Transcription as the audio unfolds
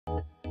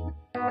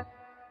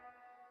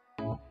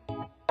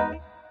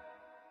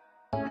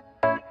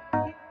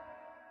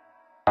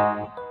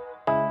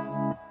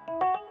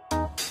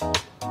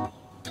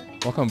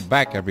Welcome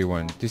back,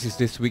 everyone. This is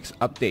this week's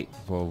update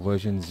for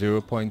version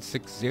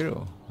 0.60.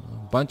 A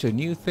bunch of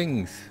new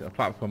things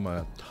apart from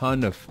a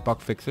ton of bug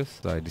fixes.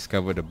 I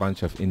discovered a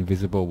bunch of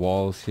invisible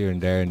walls here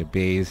and there in the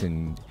base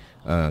and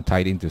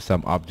tied into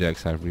some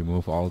objects. I've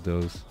removed all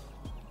those.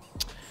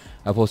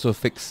 I've also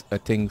fixed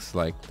things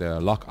like the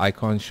lock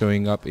icon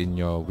showing up in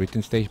your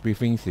written stage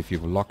briefings if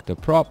you've locked the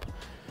prop.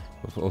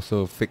 I've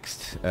also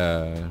fixed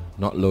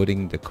not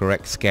loading the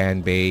correct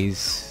scan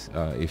base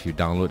if you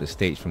download the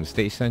stage from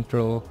Stage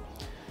Central.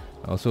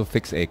 I also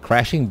fixed a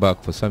crashing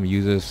bug for some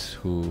users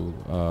who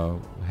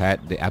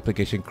had the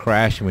application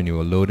crash when you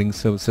were loading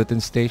some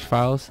certain stage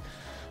files,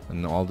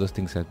 and all those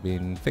things have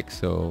been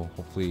fixed, so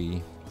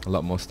hopefully a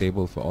lot more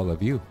stable for all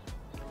of you.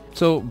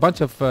 So a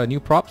bunch of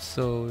new props.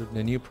 So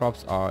the new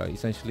props are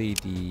essentially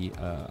the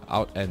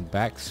out and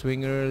back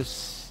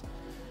swingers.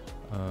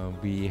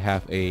 We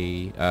have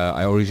a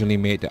I originally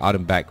made the out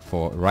and back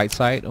for right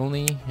side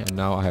only, and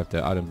now I have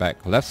the out and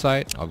back left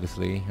side.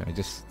 Obviously it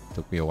just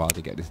took me a while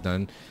to get this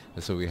done.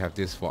 So we have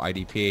this for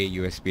IDPA,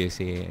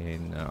 USPSA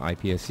and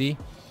IPSC.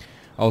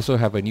 I also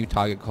have a new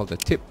target called the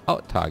tip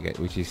out target,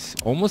 which is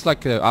almost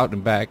like the out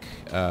and back,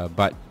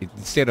 but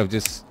instead of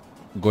just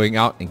going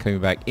out and coming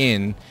back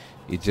in,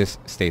 it just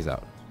stays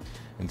out.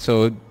 And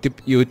so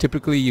you would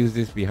typically use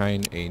this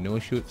behind a no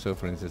shoot. So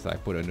for instance, I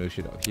put a no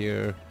shoot up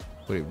here,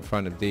 put it in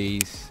front of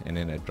these, and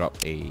then I drop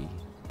a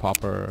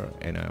popper,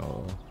 and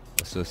I'll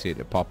associate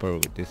the popper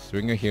with this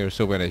swinger here.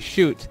 So when I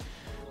shoot,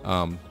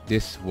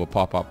 this will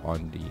pop up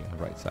on the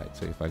right side.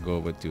 So if I go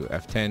over to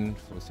F10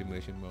 for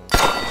simulation mode,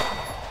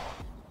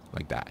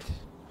 like that.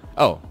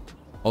 Oh,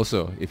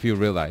 also, if you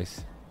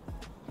realize,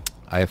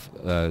 I've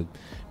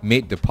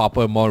made the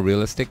popper more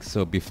realistic.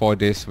 So before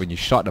this, when you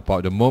shot the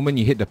popper, the moment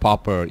you hit the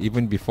popper,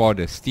 even before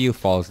the steel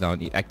falls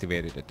down, it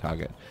activated the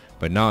target.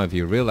 But now if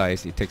you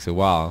realize it takes a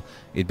while,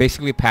 it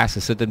basically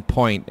passes a certain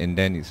point and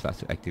then it starts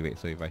to activate.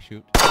 So if I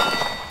shoot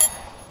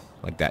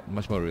like that,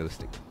 much more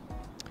realistic.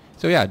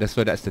 So yeah, that's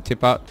the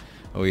tip out.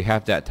 We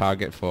have that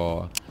target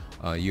for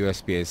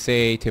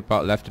USPSA, tip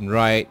out left and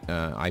right,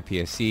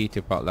 IPSC,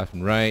 tip out left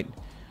and right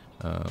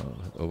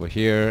over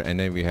here, and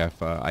then we have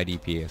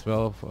IDPA as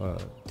well for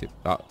tip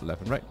out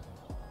left and right.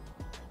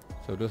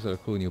 So those are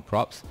cool new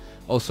props.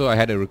 Also, I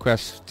had a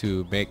request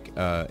to make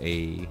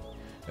a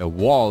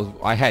wall.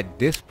 I had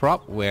this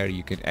prop where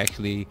you can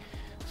actually,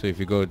 so if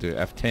you go to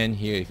F10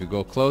 here, if you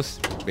go close,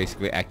 it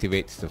basically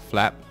activates the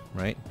flap,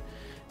 right?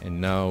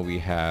 And now we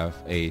have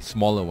a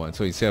smaller one.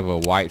 So instead of a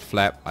wide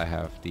flap, I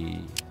have the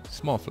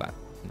small flap,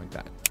 like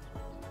that.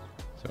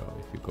 So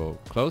if you go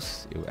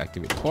close, it will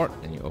activate the port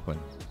and you open,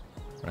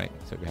 right?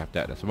 So we have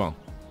that as well.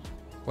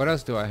 What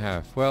else do I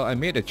have? Well, I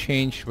made a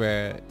change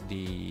where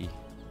the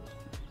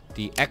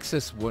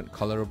axes weren't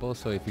colorable.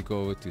 So if you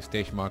go to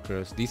stage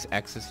markers, these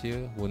axes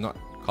here were not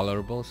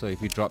colorable. So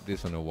if you drop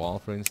this on a wall,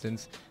 for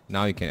instance,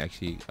 now you can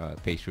actually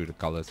page through the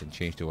colors and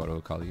change to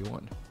whatever color you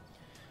want.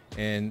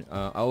 And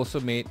I also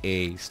made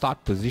a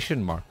start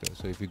position marker.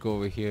 So if you go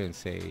over here and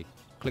say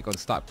click on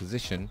start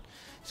position,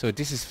 so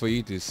this is for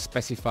you to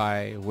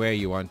specify where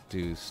you want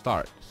to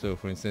start. So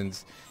for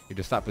instance, if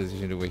the start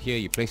position over here,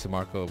 you place a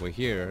marker over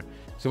here.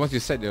 So once you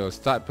set your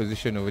start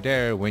position over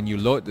there, when you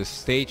load the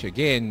stage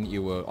again, it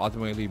will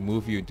automatically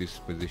move you into this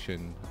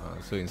position.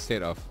 So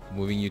instead of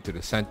moving you to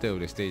the center of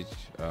the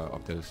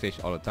stage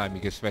all the time,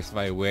 you can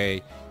specify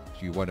where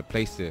you want to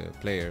place the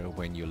player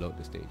when you load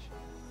the stage.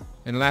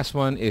 And the last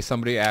one is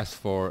somebody asked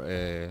for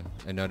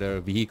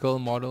another vehicle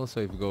model. So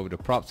if you go over the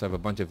props, I have a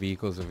bunch of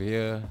vehicles over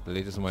here. The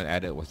latest one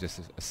added was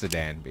just a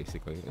sedan,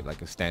 basically,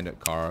 like a standard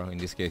car. In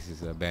this case,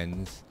 it's a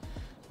Benz.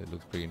 It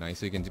looks pretty nice.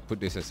 So you can put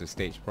this as a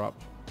stage prop.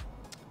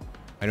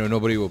 I know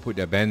nobody will put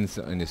their Benz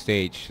on the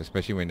stage,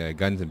 especially when there are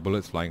guns and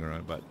bullets flying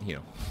around, but you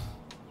know,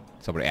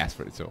 somebody asked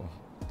for it, so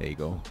there you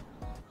go.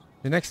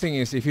 The next thing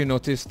is, if you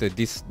notice the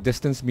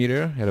distance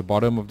meter at the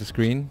bottom of the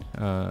screen,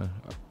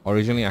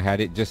 originally I had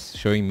it just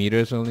showing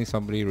meters only.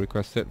 Somebody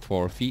requested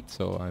for feet,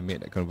 so I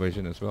made that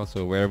conversion as well.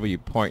 So wherever you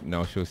point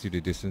now shows you the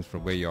distance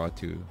from where you are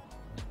to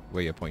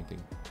where you're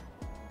pointing.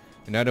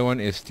 Another one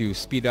is to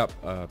speed up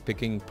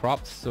picking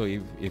props. So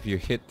if you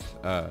hit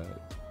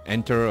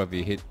enter or if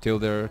you hit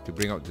tilde to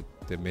bring out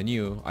the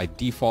menu, I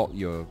default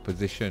your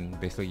position,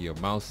 basically your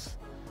mouse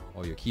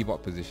or your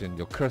keyboard position,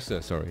 your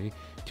cursor, sorry,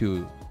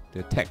 to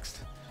the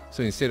text.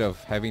 So instead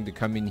of having to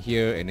come in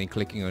here and then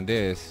clicking on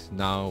this,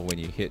 now when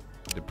you hit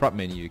the prop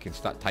menu, you can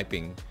start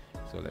typing.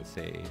 So let's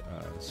say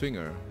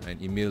swinger,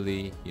 and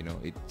immediately, you know,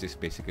 it just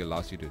basically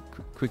allows you to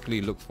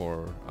quickly look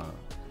for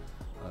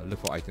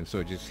items.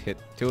 So just hit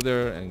tilde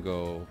and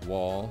go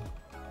wall,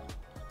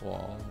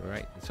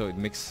 right? So it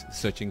makes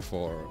searching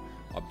for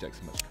objects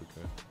much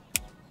quicker.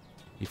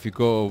 If you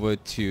go over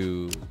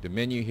to the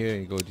menu here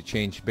and go to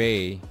change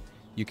bay,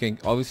 you can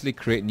obviously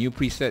create new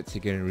presets,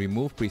 you can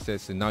remove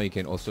presets, and now you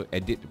can also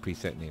edit the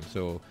preset name.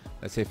 So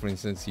let's say for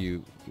instance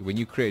when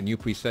you create a new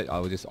preset, I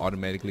will just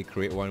automatically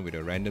create one with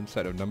a random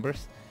set of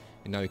numbers,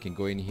 and now you can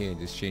go in here and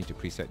just change the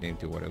preset name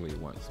to whatever you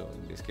want. So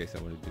in this case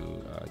I want to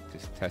do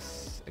just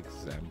test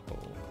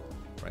example,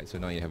 right? So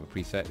now you have a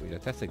preset with a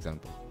test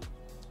example,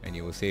 and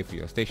you will save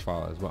your stage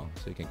file as well,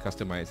 so you can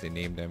customize and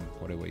name them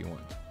whatever you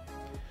want.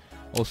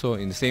 Also,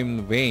 in the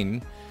same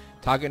vein,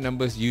 target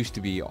numbers used to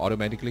be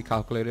automatically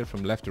calculated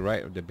from left to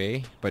right of the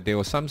bay, but there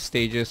were some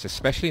stages,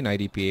 especially in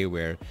IDPA,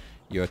 where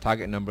your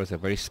target numbers are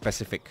very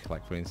specific.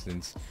 Like for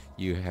instance,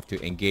 you have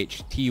to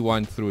engage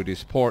T1 through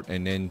this port,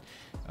 and then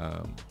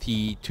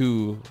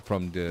T2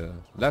 from the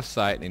left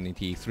side, and then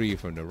T3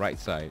 from the right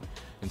side.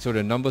 And so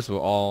the numbers were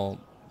all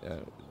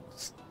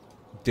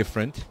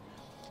different.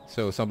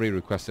 So somebody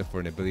requested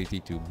for an ability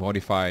to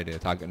modify the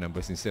target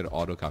numbers instead of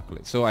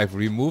auto-calculate. So I've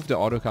removed the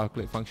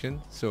auto-calculate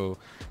function. So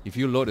if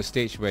you load a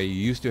stage where you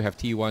used to have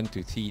T1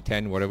 to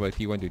T10, whatever,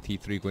 T1 to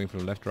T3 going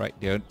from left to right,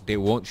 they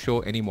won't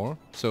show anymore.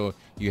 So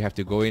you have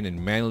to go in and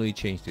manually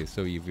change this.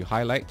 So if you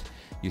highlight,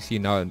 you see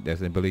now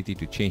there's an ability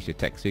to change the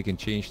text. So you can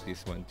change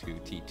this one to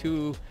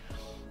T2,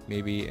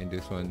 maybe, and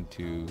this one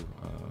to,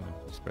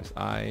 just press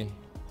I,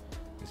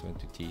 this one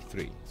to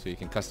T3. So you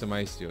can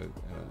customize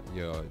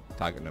your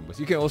target numbers.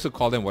 You can also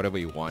call them whatever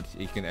you want.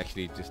 You can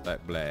actually just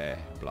type blah,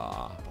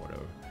 blah,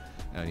 whatever,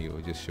 and it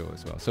will just show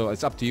as well. So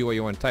it's up to you what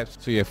you want to type.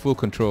 So you have full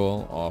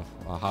control of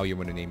how you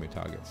want to name your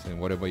targets and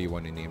whatever you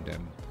want to name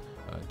them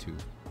to.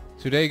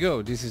 So there you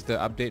go. This is the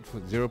update for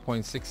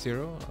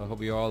 0.60. I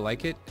hope you all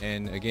like it.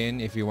 And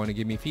again, if you want to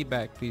give me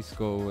feedback, please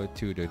go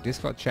to the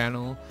Discord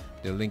channel.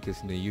 The link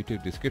is in the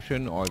YouTube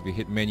description, or if you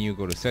hit menu,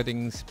 go to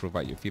settings,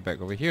 provide your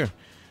feedback over here.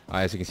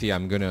 As you can see,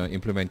 I'm going to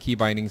implement key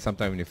binding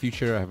sometime in the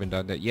future. I haven't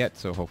done that yet,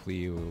 so hopefully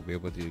you will be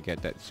able to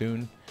get that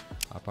soon.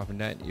 Apart from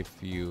that, if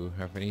you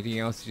have anything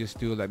else, just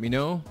do let me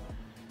know.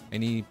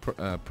 Any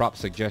prop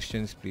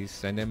suggestions, please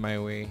send them my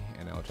way,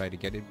 and I'll try to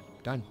get it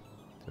done.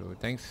 So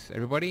thanks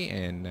everybody,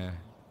 and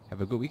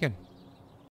have a good weekend.